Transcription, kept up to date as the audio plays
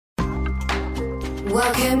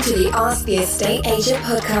Welcome to the Ask the Estate Agent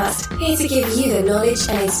podcast, here to give you the knowledge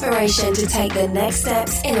and inspiration to take the next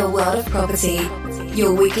steps in the world of property.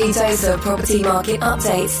 Your weekly dose of property market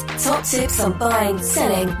updates, top tips on buying,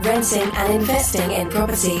 selling, renting and investing in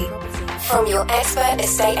property. From your expert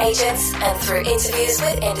estate agents and through interviews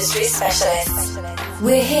with industry specialists.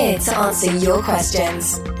 We're here to answer your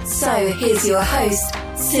questions. So here's your host,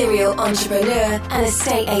 serial entrepreneur and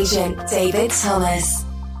estate agent, David Thomas.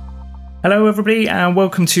 Hello everybody and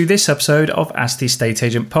welcome to this episode of Ask the Estate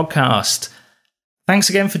Agent podcast.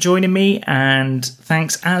 Thanks again for joining me, and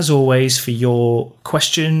thanks as always for your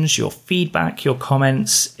questions, your feedback, your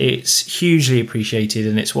comments. It's hugely appreciated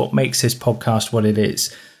and it's what makes this podcast what it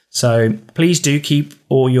is. So please do keep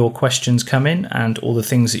all your questions coming and all the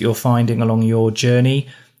things that you're finding along your journey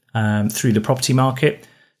through the property market.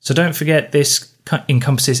 So don't forget, this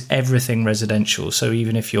encompasses everything residential. So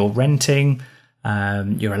even if you're renting,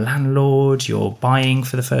 you're a landlord, you're buying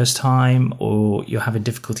for the first time, or you're having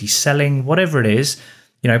difficulty selling, whatever it is,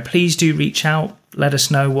 please do reach out. Let us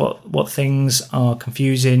know what things are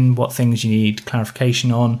confusing, what things you need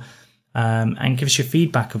clarification on, and give us your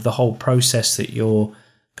feedback of the whole process that you're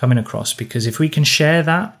coming across. Because if we can share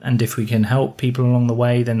that and if we can help people along the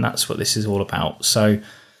way, then that's what this is all about. So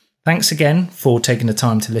thanks again for taking the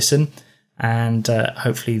time to listen, and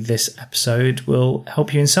hopefully this episode will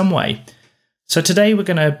help you in some way. So today we're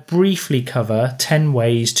going to briefly cover 10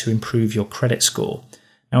 ways to improve your credit score.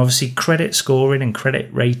 Now obviously credit scoring and credit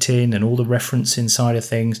rating and all the referencing side of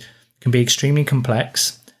things can be extremely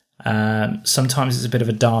complex. Sometimes it's a bit of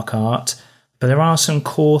a dark art, but there are some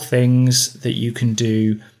core things that you can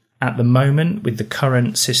do at the moment with the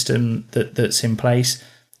current system that's in place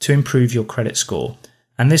to improve your credit score.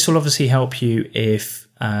 And this will obviously help you if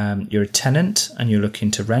you're a tenant and you're looking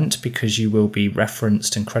to rent, because you will be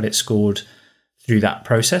referenced and credit scored through that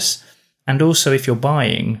process. And also if you're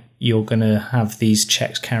buying, you're going to have these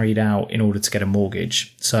checks carried out in order to get a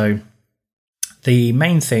mortgage. So the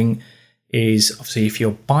main thing is, obviously if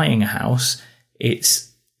you're buying a house,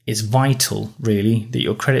 it's vital really that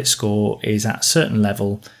your credit score is at a certain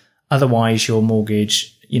level. Otherwise your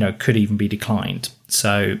mortgage, could even be declined.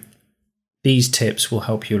 So these tips will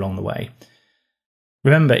help you along the way.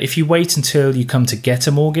 Remember, if you wait until you come to get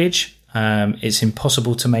a mortgage, it's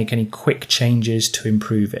impossible to make any quick changes to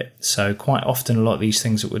improve it. So quite often a lot of these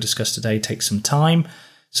things that we'll discuss today take some time.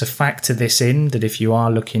 So factor this in, that if you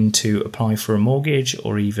are looking to apply for a mortgage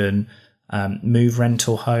or even move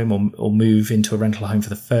rental home or move into a rental home for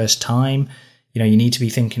the first time, you need to be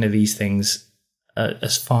thinking of these things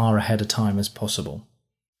as far ahead of time as possible.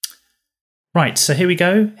 Right, so here we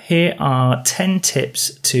go. Here are 10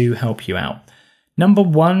 tips to help you out. Number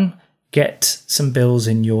 1, get some bills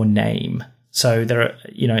in your name. So there are,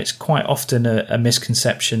 it's quite often a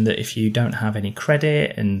misconception that if you don't have any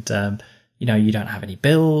credit and, you don't have any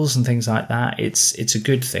bills and things like that, it's a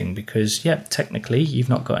good thing because, technically you've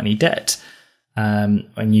not got any debt,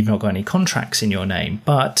 and you've not got any contracts in your name.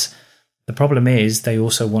 But the problem is they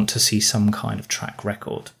also want to see some kind of track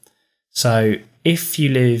record. So if you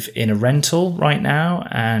live in a rental right now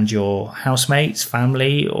and your housemates,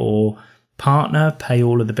 family or partner pay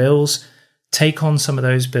all of the bills, take on some of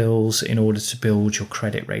those bills in order to build your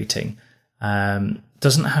credit rating.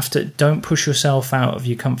 Don't push yourself out of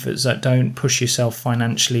your comfort zone. Don't push yourself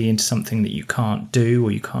financially into something that you can't do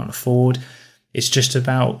or you can't afford. It's just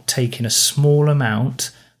about taking a small amount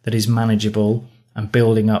that is manageable and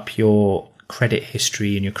building up your credit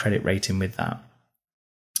history and your credit rating with that.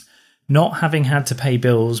 Not having had to pay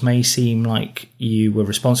bills may seem like you were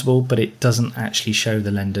responsible, but it doesn't actually show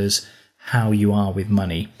the lenders how you are with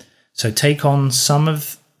money. So take on some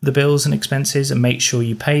of the bills and expenses and make sure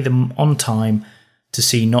you pay them on time to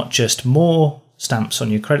see not just more stamps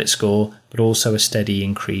on your credit score, but also a steady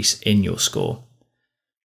increase in your score.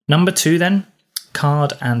 Number 2 then,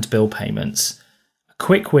 card and bill payments. A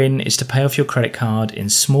quick win is to pay off your credit card in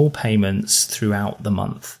small payments throughout the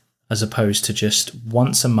month, as opposed to just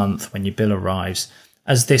once a month when your bill arrives,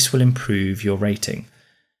 as this will improve your rating.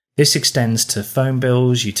 This extends to phone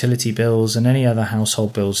bills, utility bills, and any other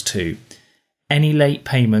household bills too. Any late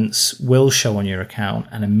payments will show on your account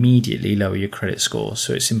and immediately lower your credit score,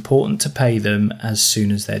 so it's important to pay them as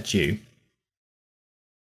soon as they're due.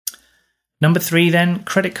 Number 3 then,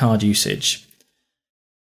 credit card usage.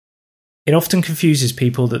 It often confuses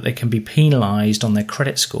people that they can be penalised on their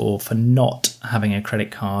credit score for not having a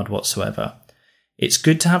credit card whatsoever. It's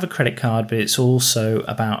good to have a credit card, but it's also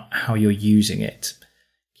about how you're using it.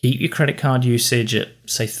 Keep your credit card usage at,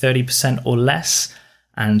 say, 30% or less,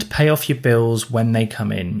 and pay off your bills when they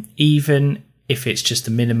come in, even if it's just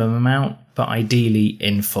the minimum amount, but ideally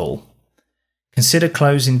in full. Consider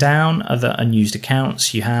closing down other unused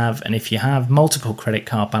accounts you have, and if you have multiple credit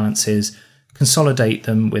card balances, consolidate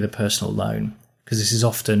them with a personal loan, because this is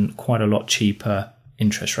often quite a lot cheaper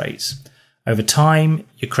interest rates. Over time,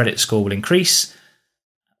 your credit score will increase,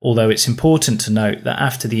 although it's important to note that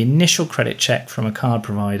after the initial credit check from a card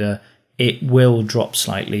provider, it will drop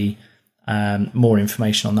slightly. More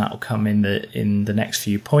information on that will come in the next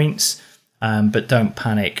few points, but don't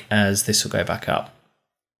panic as this will go back up.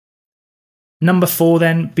 Number 4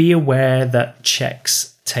 then, be aware that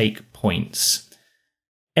checks take points.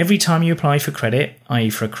 Every time you apply for credit,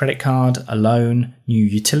 i.e. for a credit card, a loan, new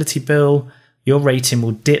utility bill, your rating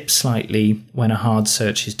will dip slightly when a hard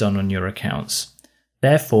search is done on your accounts.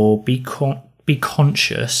 Therefore, be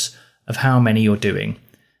conscious of how many you're doing,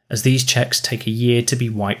 as these checks take a year to be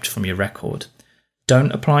wiped from your record.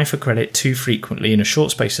 Don't apply for credit too frequently in a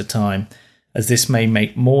short space of time, as this may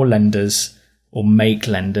make lenders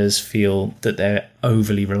feel that they're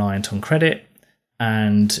overly reliant on credit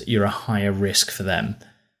and you're a higher risk for them.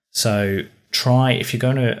 So try, if you're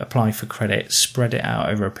going to apply for credit, spread it out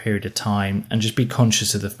over a period of time and just be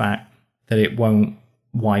conscious of the fact that it won't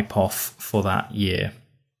wipe off for that year.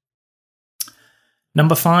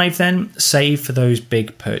 Number 5 then, save for those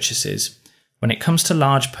big purchases. When it comes to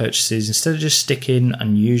large purchases, instead of just sticking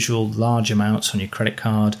unusual large amounts on your credit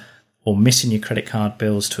card or missing your credit card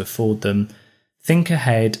bills to afford them, think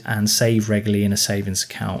ahead and save regularly in a savings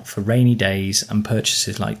account for rainy days and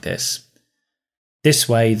purchases like this. This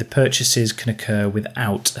way, the purchases can occur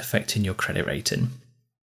without affecting your credit rating.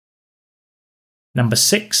 Number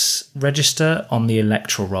 6, register on the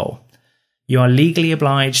electoral roll. You are legally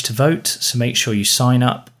obliged to vote, so make sure you sign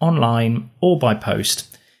up online or by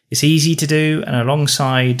post. It's easy to do, and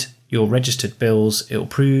alongside your registered bills, it will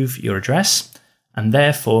prove your address and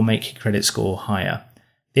therefore make your credit score higher.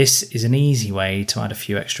 This is an easy way to add a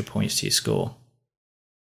few extra points to your score.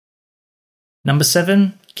 Number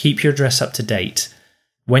 7, keep your address up to date.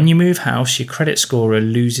 When you move house, your credit scorer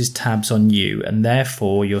loses tabs on you and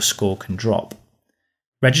therefore your score can drop.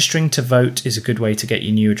 Registering to vote is a good way to get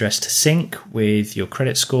your new address to sync with your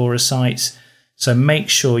credit scorer sites, so make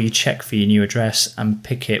sure you check for your new address and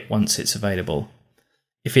pick it once it's available.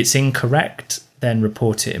 If it's incorrect, then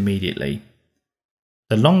report it immediately.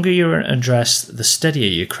 The longer your address, the steadier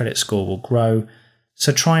your credit score will grow,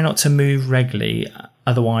 so try not to move regularly,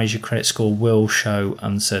 otherwise your credit score will show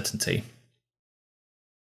uncertainty.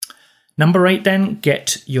 Number 8 then,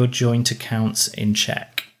 get your joint accounts in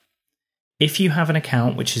check. If you have an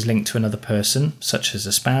account which is linked to another person, such as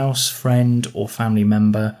a spouse, friend, or family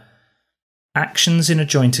member, actions in a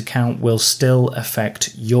joint account will still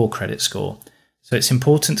affect your credit score, so it's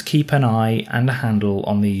important to keep an eye and a handle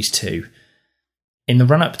on these too. In the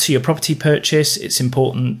run-up to your property purchase, it's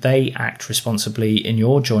important they act responsibly in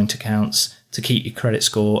your joint accounts to keep your credit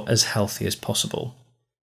score as healthy as possible.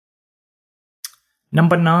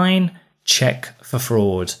 Number 9, check for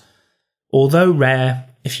fraud. Although rare,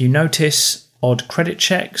 if you notice odd credit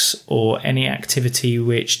checks or any activity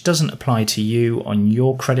which doesn't apply to you on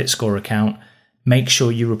your credit score account, make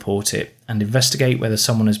sure you report it and investigate whether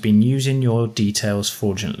someone has been using your details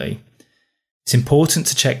fraudulently. It's important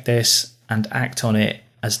to check this and act on it,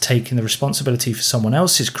 as taking the responsibility for someone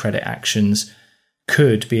else's credit actions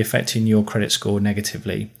could be affecting your credit score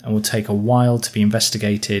negatively and will take a while to be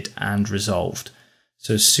investigated and resolved.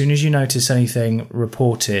 So as soon as you notice anything,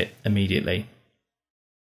 report it immediately.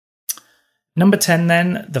 Number 10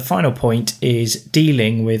 then, the final point is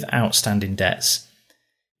dealing with outstanding debts.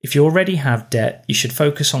 If you already have debt, you should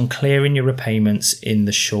focus on clearing your repayments in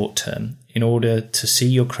the short term in order to see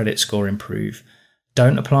your credit score improve.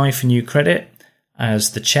 Don't apply for new credit,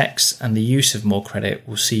 as the checks and the use of more credit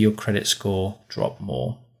will see your credit score drop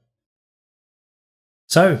more.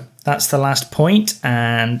 So that's the last point,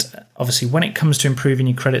 and obviously when it comes to improving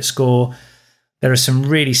your credit score, there are some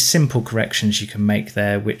really simple corrections you can make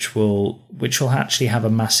there which will actually have a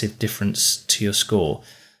massive difference to your score.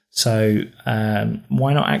 So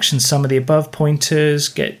why not action some of the above pointers,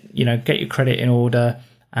 get your credit in order,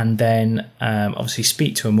 and then obviously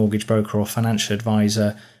speak to a mortgage broker or financial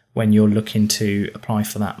advisor when you're looking to apply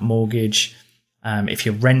for that mortgage. If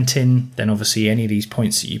you're renting, then obviously any of these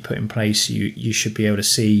points that you put in place, you should be able to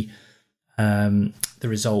see the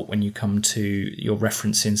result when you come to your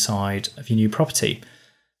reference inside of your new property.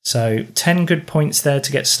 So 10 good points there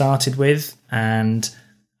to get started with, and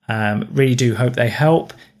really do hope they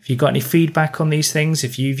help. If you've got any feedback on these things,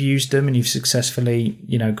 if you've used them and you've successfully,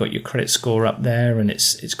 got your credit score up there and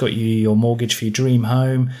it's got you your mortgage for your dream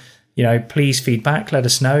home, please feedback, let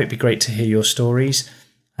us know. It'd be great to hear your stories.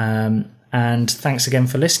 And thanks again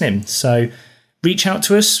for listening. So reach out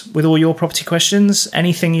to us with all your property questions.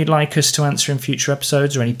 Anything you'd like us to answer in future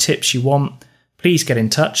episodes or any tips you want, please get in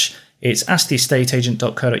touch. It's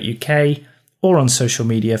asktheestateagent.co.uk or on social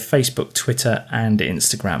media, Facebook, Twitter and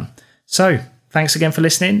Instagram. So, thanks again for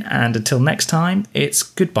listening, and until next time, it's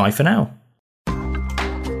goodbye for now.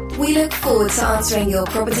 We look forward to answering your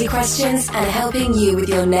property questions and helping you with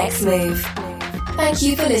your next move. Thank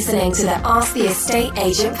you for listening to the Ask the Estate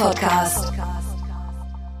Agent podcast.